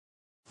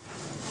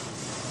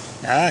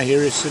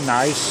Here is a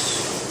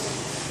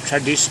nice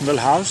traditional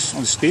house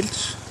on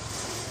stilts.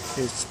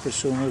 It's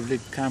presumably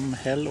come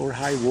hell or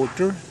high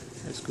water.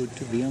 It's good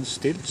to be on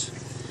stilts.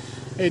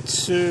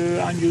 It's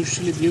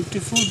unusually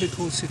beautiful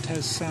because it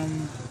has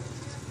some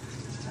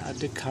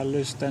other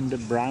colors than the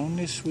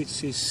brownish,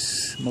 which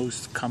is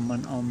most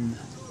common on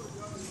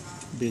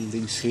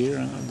buildings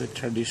here, the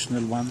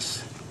traditional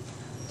ones.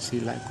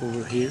 See, like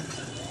over here.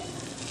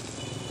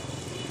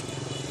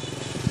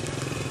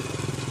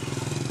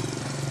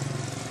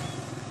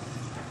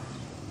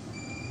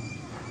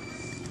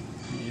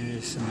 Here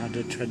is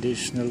another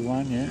traditional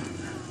one, yeah.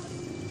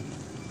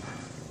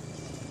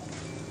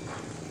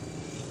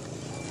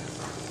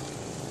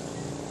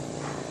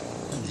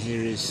 And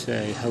here is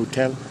a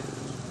hotel.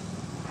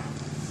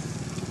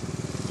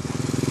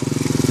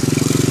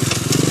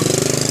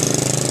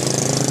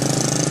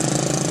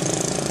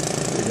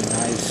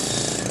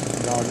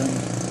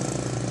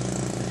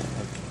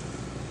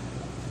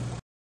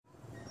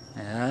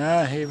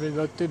 Here we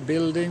got the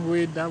building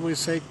with, I would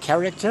say,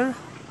 character.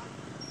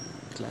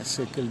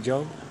 Classical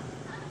job.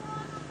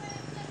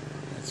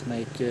 Let's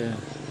make a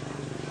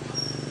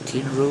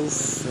tin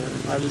roof,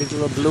 a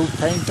little blue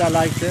paint I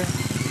like there.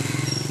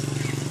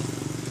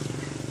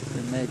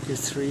 We make a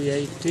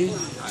 380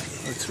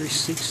 or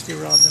 360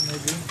 rather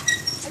maybe.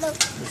 Hello.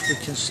 If we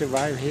can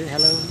survive here.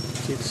 Hello,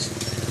 kids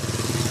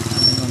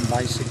running on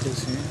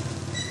bicycles here.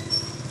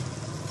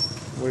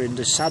 We're in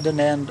the southern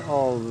end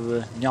of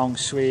Nyang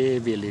Shwe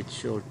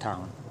village or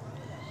town.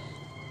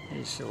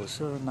 It's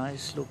also a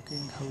nice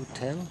looking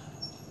hotel,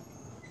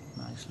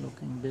 nice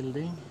looking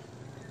building.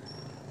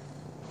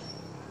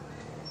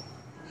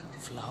 Some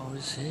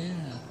flowers here,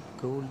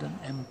 Golden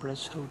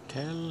Empress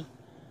Hotel.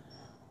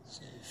 It's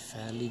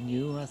fairly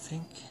new, I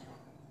think.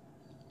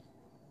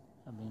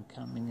 I've been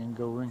coming and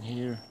going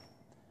here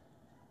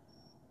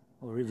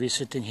or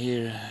revisiting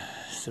here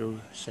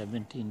through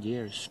 17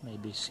 years,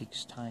 maybe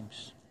 6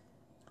 times.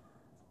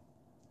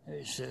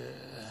 It's a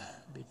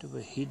bit of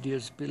a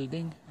hideous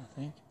building, I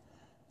think.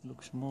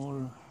 Looks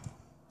more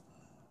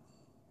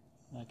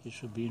like it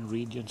should be in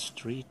Regent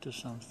Street or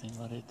something,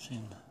 but it's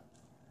in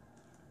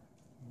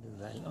the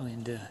valley, or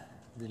in the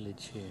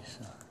village here.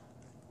 So.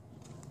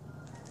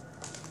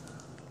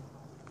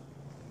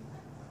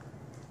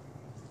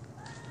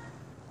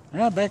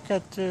 Yeah, back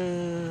at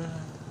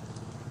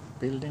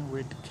building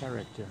with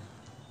character.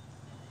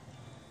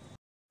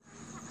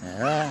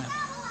 Yeah.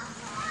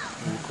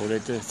 We call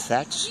it a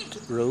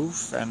thatched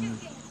roof and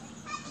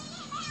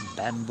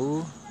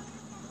bamboo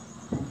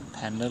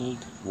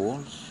paneled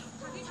walls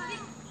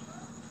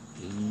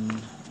in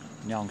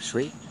Nyang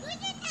Shwe.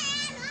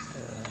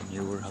 A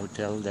newer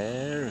hotel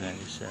there,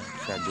 there's a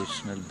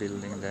traditional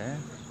building there.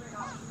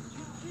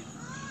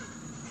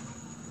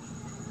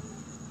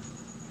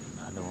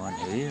 Another one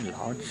here,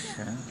 large,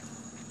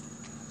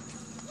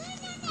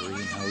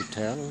 green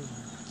hotel.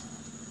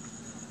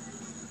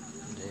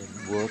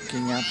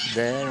 Working up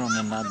there on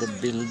another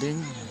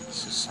building.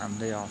 It's a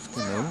Sunday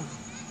afternoon.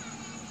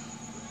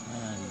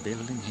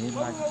 Building here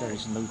like there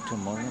is no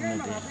tomorrow,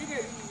 maybe.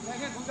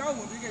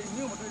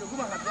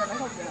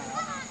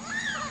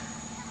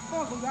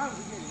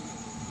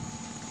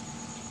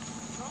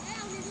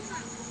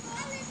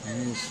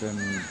 Here's a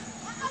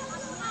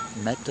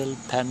metal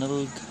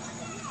paneled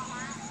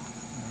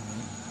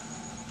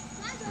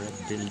red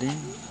building.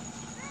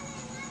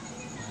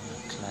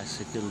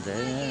 Classical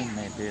there,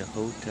 maybe a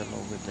hotel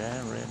over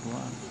there, red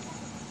one.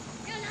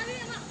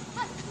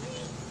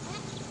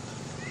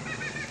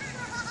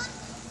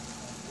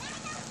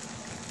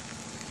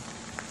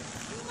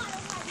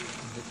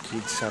 The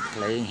kids are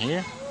playing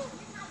here.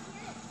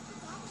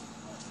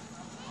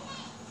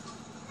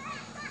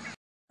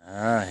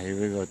 Here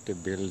we got the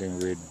building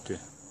with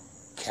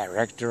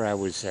character, I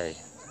would say.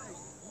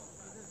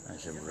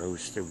 There's a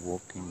roaster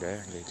walking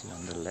there, a little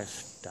on the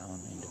left, down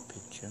in the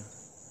picture.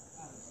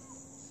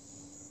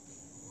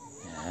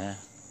 Yeah,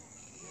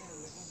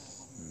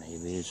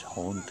 maybe it's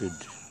haunted.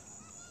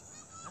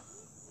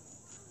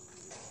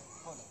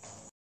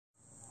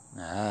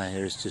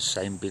 Here's the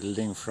same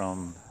building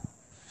from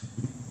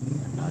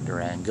another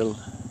angle.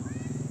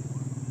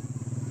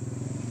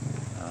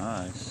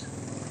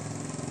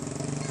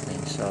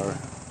 Things are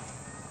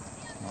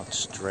not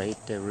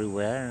straight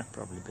everywhere,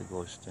 probably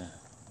because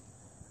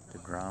the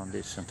ground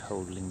isn't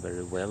holding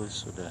very well,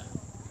 so the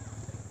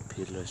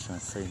pillars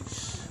and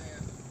things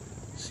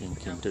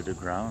sink into the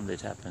ground.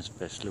 It happens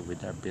especially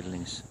with our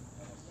buildings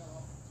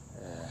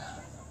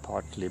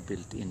partly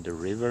built in the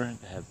river.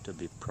 They have to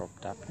be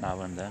propped up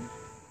now and then.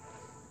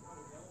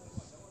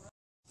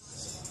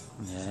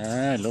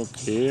 Yeah, look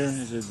here,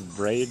 is it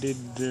braided,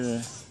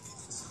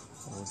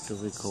 what do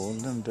we call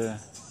them, the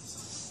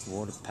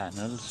wall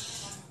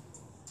panels.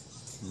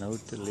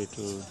 Note the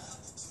little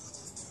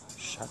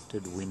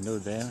shuttered window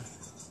there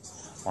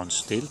on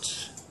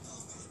stilts,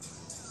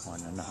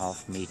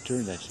 1.5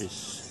 meters. That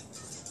is,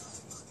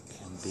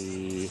 can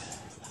be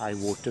high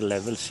water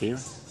levels here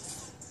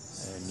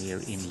near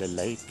Inle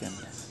Lake and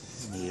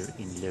near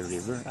Inle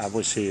River. I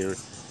was here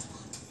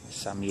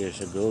some years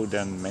ago,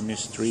 then many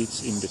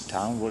streets in the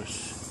town were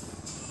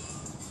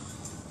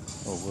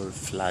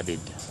flooded.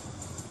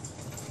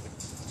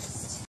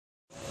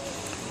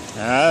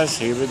 Yes,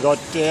 here we got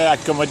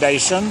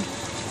accommodation.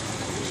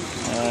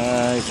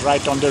 It's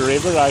right on the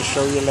river. I'll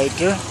show you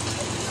later.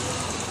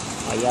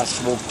 I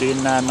just walked in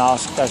and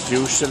asked as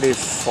usual if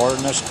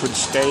foreigners could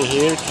stay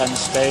here, can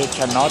stay,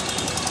 cannot.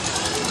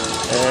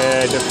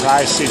 The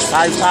price is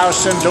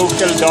 5,000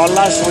 local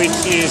dollars,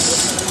 which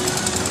is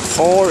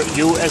 $4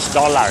 US.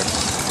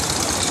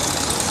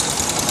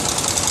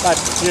 But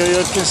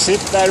you can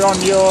sit there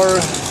on your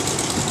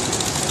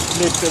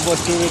little, what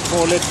do we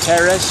call it,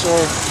 terrace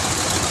or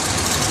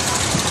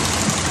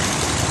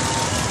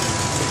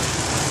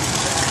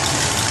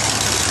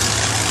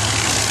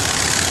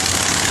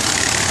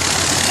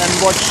and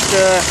watch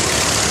the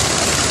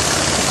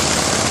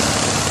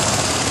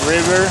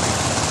river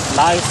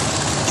life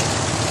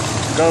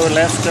go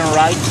left and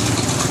right.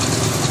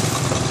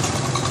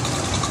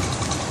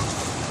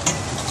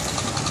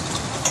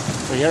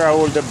 So here are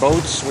all the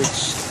boats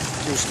which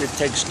usually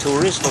takes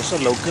tourists, also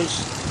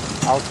locals,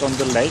 out on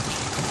the lake.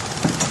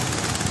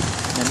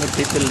 Many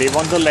people live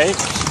on the lake,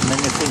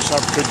 many things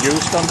are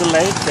produced on the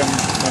lake, and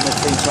many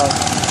things are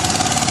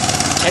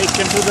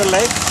taken to the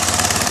lake.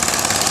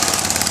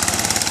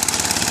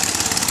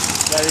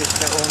 There is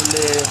the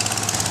only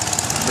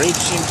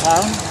bridge in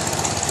town.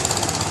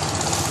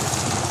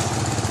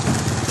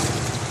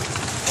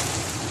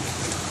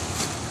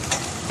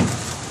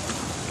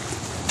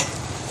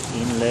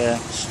 Inle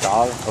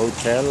Star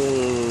Hotel,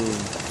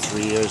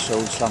 3 years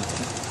old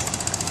something.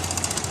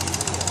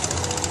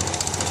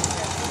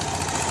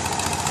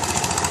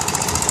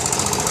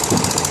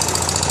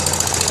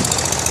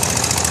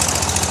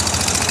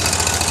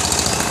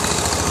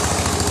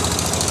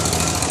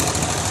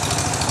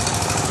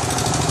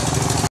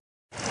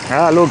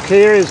 Look,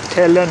 here is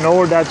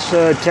Telenor, that's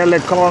a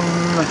telecom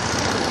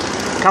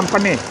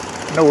company,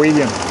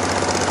 Norwegian.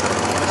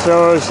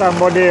 So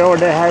somebody or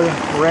they have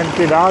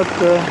rented out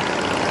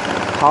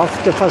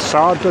half the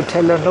facade to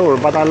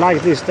Telenor, but I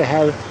like this, they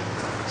have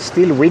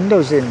still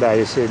windows in there,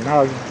 you see.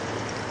 Now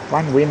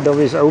one window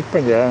is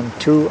open here and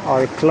two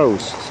are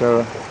closed,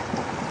 so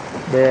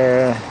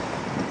they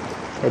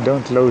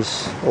don't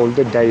lose all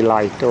the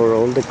daylight or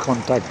all the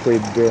contact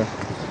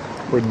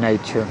with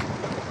nature.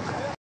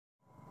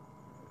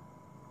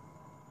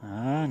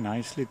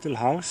 Nice little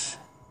house.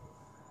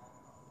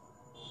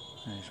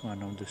 There's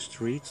one of the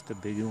streets, the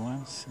bigger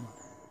ones, and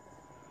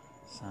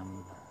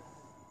some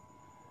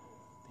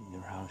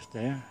bigger house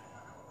there.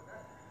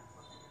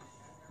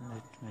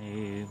 Let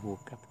me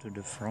walk up to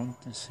the front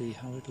and see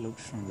how it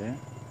looks from there.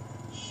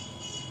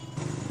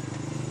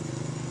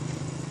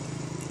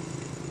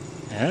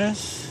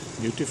 Yes,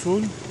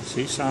 beautiful.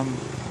 See some,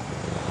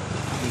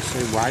 you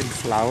say, wild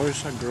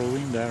flowers are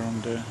growing there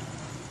on the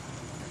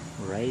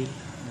rail,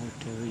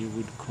 whatever you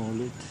would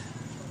call it.